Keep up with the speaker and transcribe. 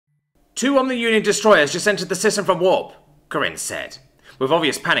"2 Omni-Union destroyers just entered the system from warp," Corinne said, with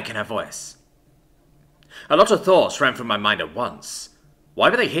obvious panic in her voice. A lot of thoughts ran through my mind at once. Why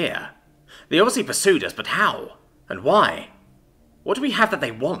were they here? They obviously pursued us, but how? And why? What do we have that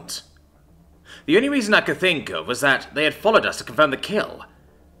they want? The only reason I could think of was that they had followed us to confirm the kill.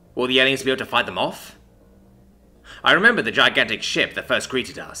 Will the aliens be able to fight them off? I remembered the gigantic ship that first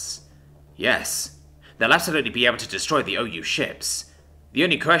greeted us. Yes, they'll absolutely be able to destroy the OU ships. The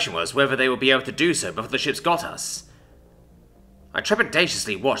only question was whether they would be able to do so before the ships got us. I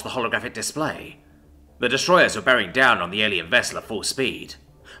trepidatiously watched the holographic display. The destroyers were bearing down on the alien vessel at full speed.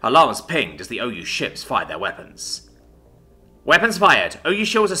 Alarms pinged as the OU ships fired their weapons. "Weapons fired! OU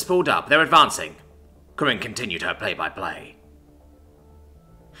shields are spooled up, they're advancing," Corinne continued her play-by-play.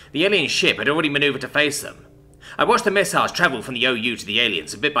 The alien ship had already maneuvered to face them. I watched the missiles travel from the OU to the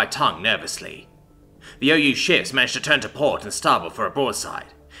aliens and bit my tongue nervously. The OU ships managed to turn to port and starboard for a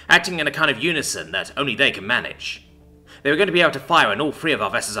broadside, acting in a kind of unison that only they can manage. They were going to be able to fire on all 3 of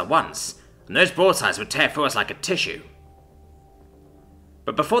our vessels at once, and those broadsides would tear through us like a tissue.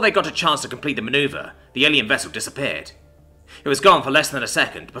 But before they got a chance to complete the maneuver, the alien vessel disappeared. It was gone for less than a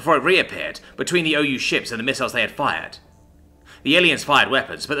second before it reappeared between the OU ships and the missiles they had fired. The aliens fired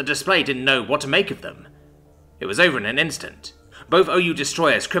weapons, but the display didn't know what to make of them. It was over in an instant. Both OU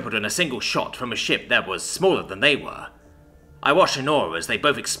destroyers crippled in a single shot from a ship that was smaller than they were. I watched in awe as they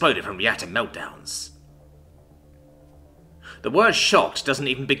both exploded from reactor meltdowns. The word shocked doesn't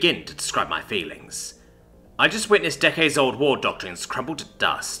even begin to describe my feelings. I just witnessed decades-old war doctrines crumble to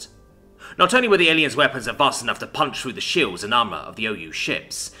dust. Not only were the aliens' weapons advanced enough to punch through the shields and armor of the OU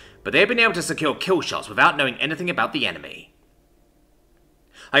ships, but they had been able to secure kill shots without knowing anything about the enemy.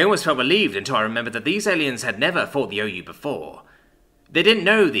 I almost felt relieved until I remembered that these aliens had never fought the OU before. They didn't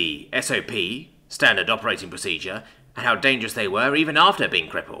know the SOP, Standard Operating Procedure, and how dangerous they were even after being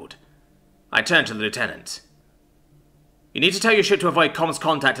crippled. I turned to the lieutenant. "You need to tell your ship to avoid comms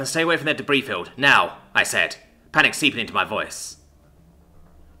contact and stay away from their debris field, now," I said, panic seeping into my voice.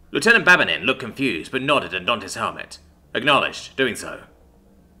 Lieutenant Babinin looked confused, but nodded and donned his helmet. Acknowledged, doing so.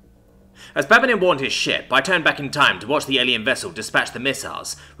 As Babinin warned his ship, I turned back in time to watch the alien vessel dispatch the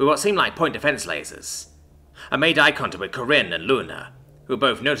missiles with what seemed like point defense lasers. I made eye contact with Corinne and Luna, who were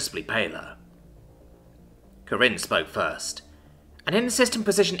both noticeably paler. Corinne spoke first. "An in-system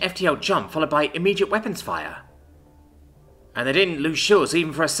position FTL jump followed by immediate weapons fire." "And they didn't lose shields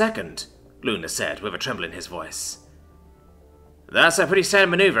even for a second," Luna said with a tremble in his voice. "That's a pretty standard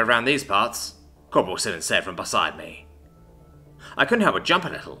maneuver around these parts," Corporal Simmons said from beside me. I couldn't help but jump a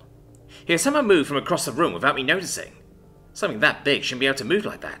little. He had somehow moved from across the room without me noticing. Something that big shouldn't be able to move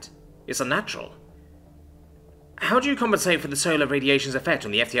like that. It's unnatural. "How do you compensate for the solar radiation's effect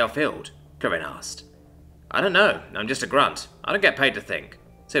on the FTL field?" Corinne asked. "I don't know. I'm just a grunt. I don't get paid to think,"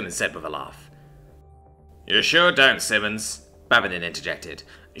 Simmons said with a laugh. "You sure don't, Simmons," Babinin interjected.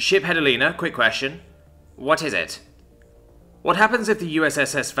 "Ship Hedlund, quick question." "What is it?" "What happens if the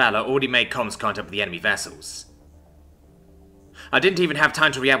USS Valor already made comms contact with the enemy vessels?" I didn't even have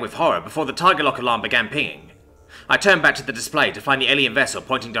time to react with horror before the target lock alarm began pinging. I turned back to the display to find the alien vessel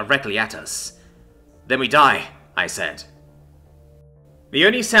pointing directly at us. "Then we die," I said. The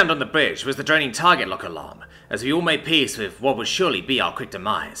only sound on the bridge was the draining target lock alarm, as we all made peace with what would surely be our quick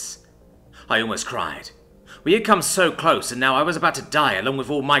demise. I almost cried. We had come so close, and now I was about to die along with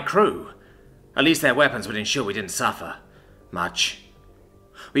all my crew. At least their weapons would ensure we didn't suffer much.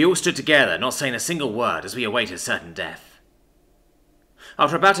 We all stood together, not saying a single word as we awaited certain death.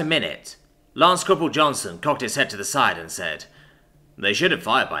 After about a minute, Lance Corporal Johnson cocked his head to the side and said, "They should have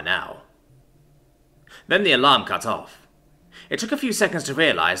fired by now." Then the alarm cut off. It took a few seconds to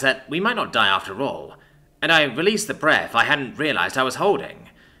realize that we might not die after all, and I released the breath I hadn't realized I was holding.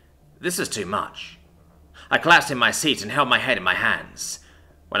 This was too much. I collapsed in my seat and held my head in my hands.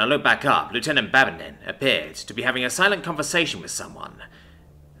 When I looked back up, Lieutenant Babinin appeared to be having a silent conversation with someone.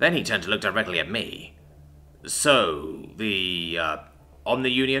 Then he turned to look directly at me. "So, the,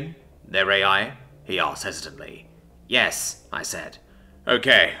 Omni-Union? Their AI?" he asked hesitantly. "Yes," I said.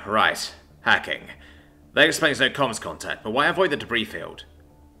 "Okay, right. Hacking. That explains no comms contact, but why avoid the debris field?"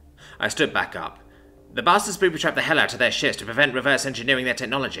 I stood back up. "The bastards booby-trapped the hell out of their ships to prevent reverse engineering their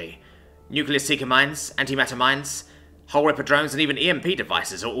technology. Nuclear seeker mines, antimatter mines, hull ripper drones, and even EMP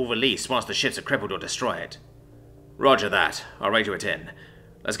devices are all released once the ships are crippled or destroyed." "Roger that. I'll radio it in.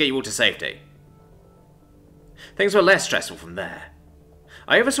 Let's get you all to safety." Things were less stressful from there.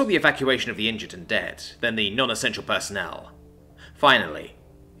 I oversaw the evacuation of the injured and dead, then the non-essential personnel. Finally,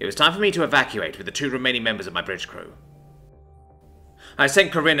 it was time for me to evacuate with the 2 remaining members of my bridge crew. I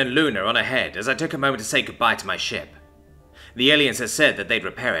sent Corinne and Luna on ahead as I took a moment to say goodbye to my ship. The aliens had said that they'd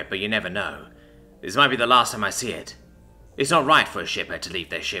repair it, but you never know. This might be the last time I see it. It's not right for a shiphead to leave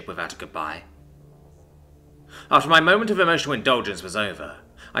their ship without a goodbye. After my moment of emotional indulgence was over,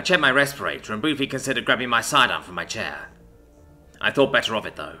 I checked my respirator and briefly considered grabbing my sidearm from my chair. I thought better of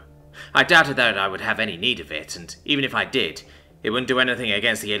it, though. I doubted that I would have any need of it, and even if I did, it wouldn't do anything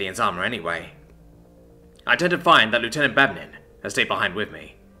against the alien's armor anyway. I turned to find that Lieutenant Babnin had stayed behind with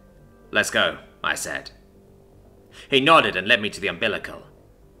me. "Let's go," I said. He nodded and led me to the umbilical.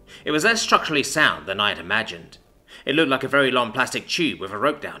 It was less structurally sound than I had imagined. It looked like a very long plastic tube with a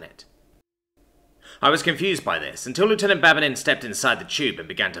rope down it. I was confused by this until Lieutenant Babnin stepped inside the tube and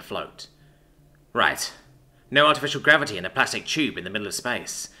began to float. Right. No artificial gravity in a plastic tube in the middle of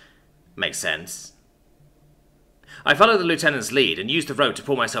space. Makes sense. I followed the lieutenant's lead and used the rope to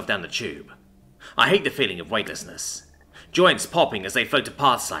pull myself down the tube. I hate the feeling of weightlessness. Joints popping as they float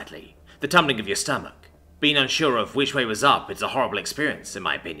apart slightly, the tumbling of your stomach. Being unsure of which way was up is a horrible experience, in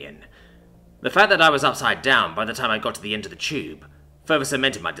my opinion. The fact that I was upside down by the time I got to the end of the tube further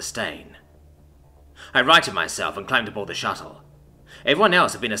cemented my disdain. I righted myself and climbed aboard the shuttle. Everyone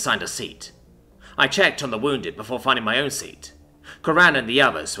else had been assigned a seat. I checked on the wounded before finding my own seat. Corinne and the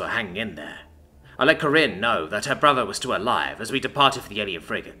others were hanging in there. I let Corinne know that her brother was still alive as we departed for the alien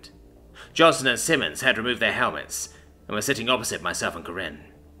frigate. Johnson and Simmons had removed their helmets and were sitting opposite myself and Corinne.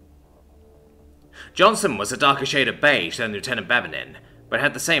 Johnson was a darker shade of beige than Lieutenant Babnin, but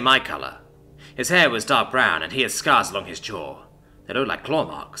had the same eye colour. His hair was dark brown and he had scars along his jaw. They looked like claw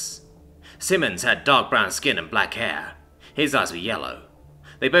marks. Simmons had dark brown skin and black hair. His eyes were yellow.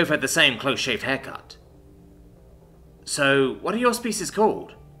 They both had the same close-shaved haircut. "So, what are your species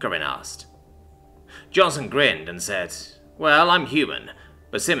called?" Corinne asked. Johnson grinned and said, "Well, I'm human,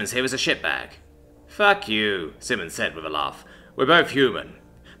 but Simmons here is a shipbag." "Fuck you," Simmons said with a laugh. "We're both human.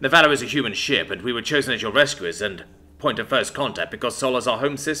 The Valor is a human ship, and we were chosen as your rescuers and point of first contact because Solar's our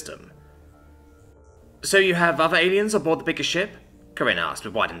home system." "So you have other aliens aboard the biggest ship?" Corinne asked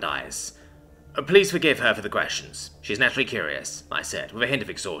with widened eyes. "Please forgive her for the questions. She's naturally curious," I said, with a hint of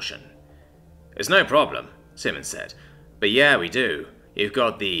exhaustion. "It's no problem," Simmons said. "But yeah, we do. You've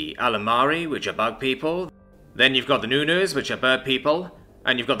got the Alamari, which are bug people. Then you've got the Nunus, which are bird people.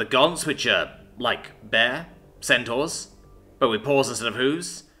 And you've got the Gonts, which are, like, bear, centaurs, but with paws instead of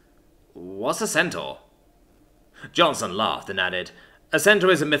hooves. What's a centaur?" Johnson laughed and added, "A centaur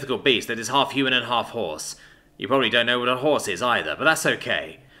is a mythical beast that is half human and half horse. You probably don't know what a horse is either, but that's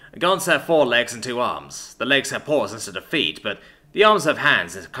okay. Gonts have 4 legs and 2 arms. The legs have paws instead of feet, but the arms have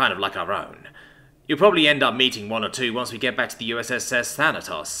hands, kind of like our own. You'll probably end up meeting 1 or 2 once we get back to the USS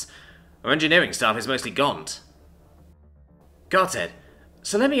Thanatos. Our engineering staff is mostly Gont." "Got it.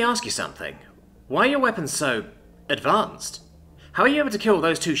 So let me ask you something. Why are your weapons so advanced? How are you able to kill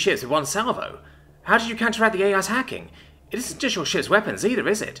those 2 ships with 1 salvo? How did you counteract the AI's hacking? It isn't just your ship's weapons either,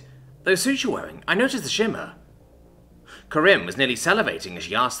 is it? Those suits you're wearing, I noticed the shimmer." Corinne was nearly salivating as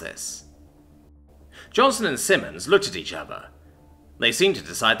she asked this. Johnson and Simmons looked at each other. They seemed to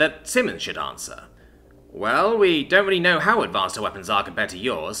decide that Simmons should answer. "Well, we don't really know how advanced our weapons are compared to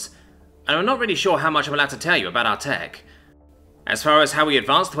yours, and I'm not really sure how much I'm allowed to tell you about our tech. As far as how we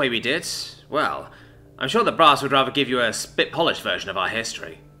advanced the way we did, well, I'm sure the brass would rather give you a spit-polished version of our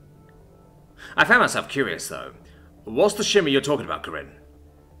history." I found myself curious, though. "What's the shimmer you're talking about, Corinne?"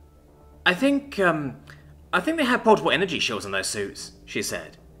 I think they have portable energy shields on those suits," she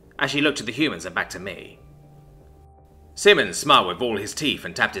said, as she looked at the humans and back to me. Simmons smiled with all his teeth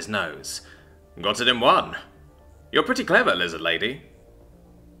and tapped his nose. "Got it in 1. You're pretty clever, lizard lady."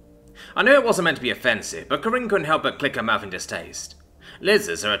 I knew it wasn't meant to be offensive, but Corinne couldn't help but click her mouth in distaste.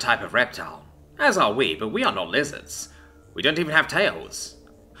 Lizards are a type of reptile, as are we, but we are not lizards. We don't even have tails.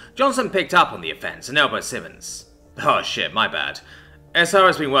 Johnson picked up on the offense and elbowed Simmons. "Oh shit, my bad. SR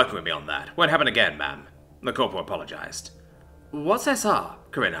has been working with me on that. Won't happen again, ma'am." The corporal apologized. "What's SR?"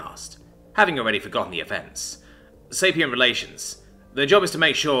 Corinne asked, having already forgotten the offense. "Sapient relations. Their job is to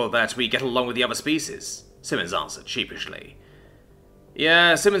make sure that we get along with the other species," Simmons answered sheepishly.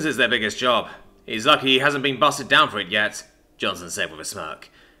 "Yeah, Simmons is their biggest job. He's lucky he hasn't been busted down for it yet," Johnson said with a smirk.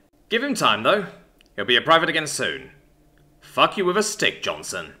 "Give him time, though. He'll be a private again soon." "Fuck you with a stick,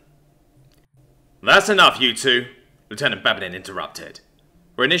 Johnson." "That's enough, you two," Lieutenant Babnin interrupted.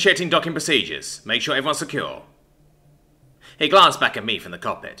 "We're initiating docking procedures. Make sure everyone's secure." He glanced back at me from the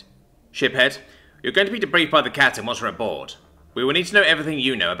cockpit. "Shiphead, you're going to be debriefed by the captain once we're aboard. We will need to know everything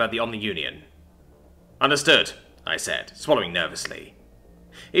you know about the Omni-Union." "Understood," I said, swallowing nervously.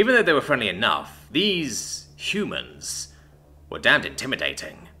 Even though they were friendly enough, these humans were damned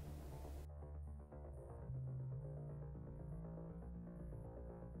intimidating.